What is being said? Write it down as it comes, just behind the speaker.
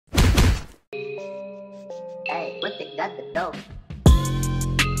got the dope.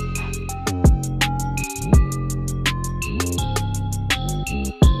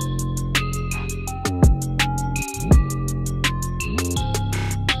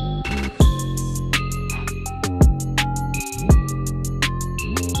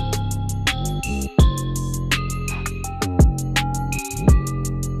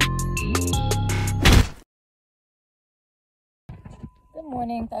 Good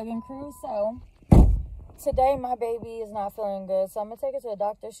morning, Thug and Crew. So today my baby is not feeling good, so I'm gonna take her to the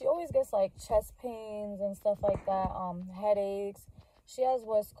doctor. She always gets like chest pains and stuff like that, headaches. She has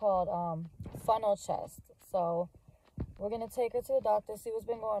what's called funnel chest. So we're gonna take her to the doctor, see what's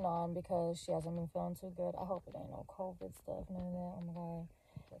been going on, because she hasn't been feeling too good. I hope it ain't no COVID stuff, none of that. Oh my god.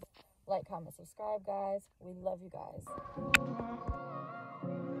 Like, comment, subscribe, guys. We love you guys.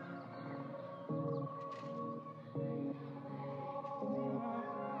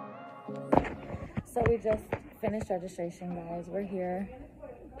 So we just finished registration, guys. We're here.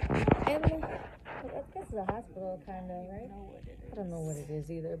 And I guess it's a hospital, kind of, right? I don't know what it is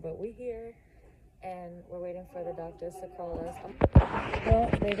either, but we're here. And we're waiting for the doctors to call us. Well,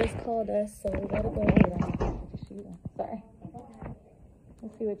 they just called us, so we gotta go meet them. Sorry.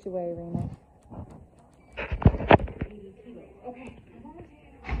 Let's see what you weigh, Rena. Okay.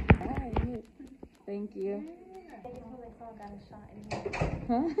 All right. Thank you.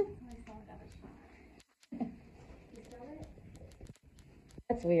 Huh?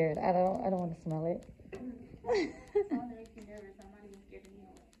 That's weird. I don't want to smell it. You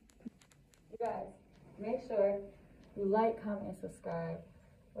guys, make sure you like, comment, and subscribe.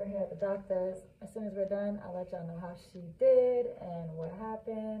 We're here at the doctor's. As soon as we're done, I'll let y'all know how she did and what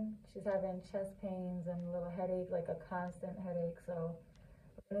happened. She's having chest pains and a little headache, like a constant headache. So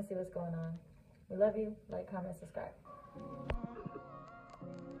we're gonna see what's going on. We love you. Like, comment, subscribe.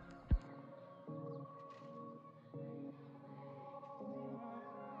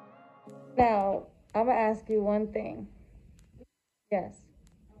 Now, I'm gonna ask you one thing. Yes.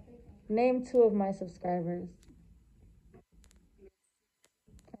 Name 2 of my subscribers.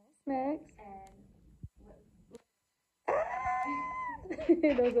 Snacks.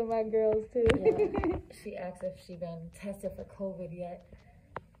 Those are my girls too. Yeah. She asked if she been tested for COVID yet,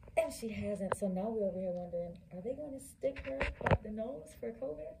 and she hasn't. So now we're over here wondering, are they going to stick her up the nose for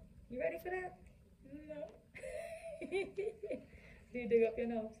COVID? You ready for that? No. Do you dig up your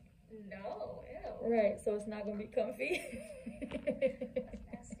nose? No. Ew. Right. So it's not gonna be comfy.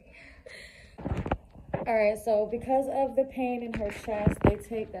 All right, so because of the pain in her chest, they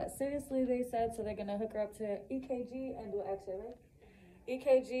take that seriously, they said, so they're gonna hook her up to EKG and do an x-ray, right?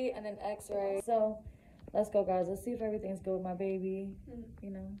 EKG and then x-ray. So let's go, guys. Let's see if everything's good with my baby. You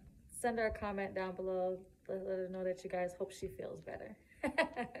know, send her a comment down below. Let her know that you guys hope she feels better.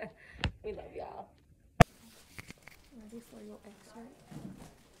 We love y'all. Ready for your x-ray?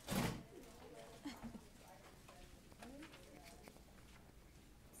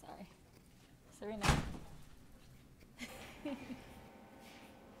 Sorry. Syrena.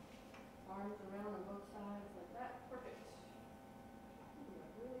 Arms around on both sides like that. Perfect.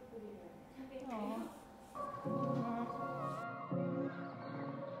 Really pretty hair. Aww.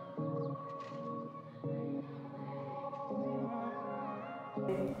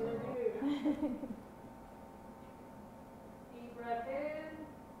 Deep breath in.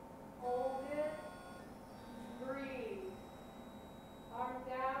 Hold it. Breathe. Arms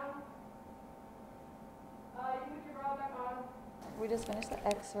down. You put your bra back on. We just finished the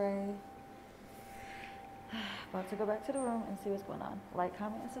x-ray. About to go back to the room and see what's going on. Like,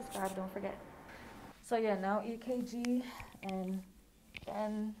 comment, and subscribe. Don't forget. So yeah, now EKG, and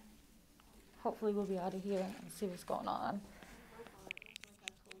then hopefully we'll be out of here and see what's going on.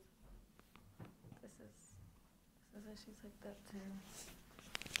 This is how she's hooked up to.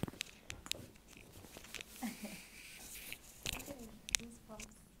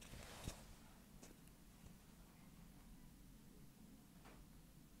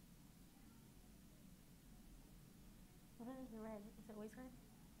 What is the red? Is it always red?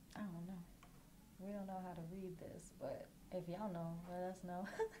 I don't know. We don't know how to read this, but if y'all know, let us know.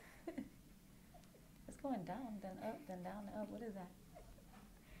 It's going down, then up, then down, then up. What is that?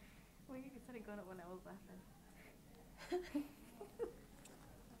 Well, you said it going up when I was laughing.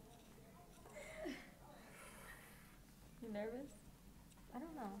 You nervous? I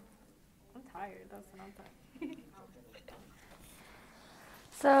don't know. I'm tired. That's what I'm tired.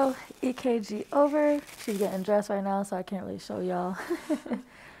 So, EKG over. She's getting dressed right now, so I can't really show y'all.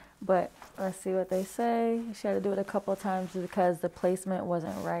 But let's see what they say. She had to do it a couple of times because the placement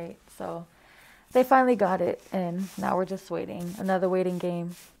wasn't right. So they finally got it, and now we're just waiting. Another waiting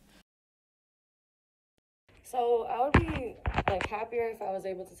game. So I would be like happier if I was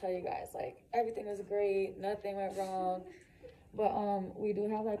able to tell you guys like everything was great, nothing went wrong. But we do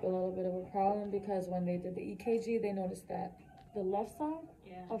have like a little bit of a problem because when they did the EKG, they noticed that the left side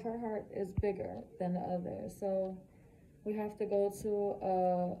of her heart is bigger than the other. So we have to go to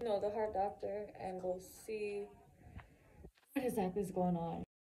the heart doctor and go see what exactly is going on.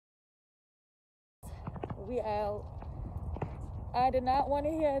 We out. I did not want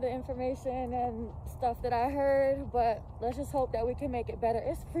to hear the information and stuff that I heard, but let's just hope that we can make it better.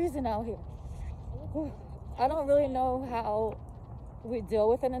 It's freezing out here. Whew. I don't really know how we deal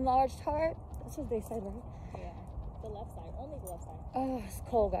with an enlarged heart. That's what they said, right? Yeah. The left side. Only the left side. Oh, it's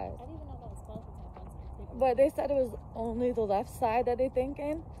cold, guys. I didn't even know that was called the type 1 side. But they said it was only the left side that they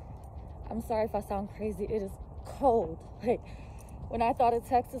thinking. I'm sorry if I sound crazy. It is cold. Like, when I thought of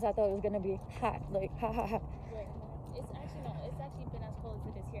Texas, I thought it was going to be hot. Like, hot, hot, hot. Right. It's actually been as cold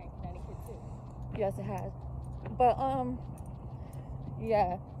as it is here in Connecticut, too. Yes, it has. But,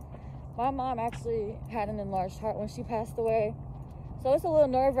 yeah. My mom actually had an enlarged heart when she passed away. So it's a little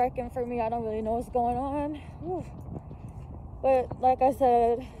nerve-wracking for me. I don't really know what's going on. Whew. But like I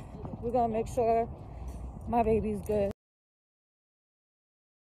said, we're going to make sure my baby's good.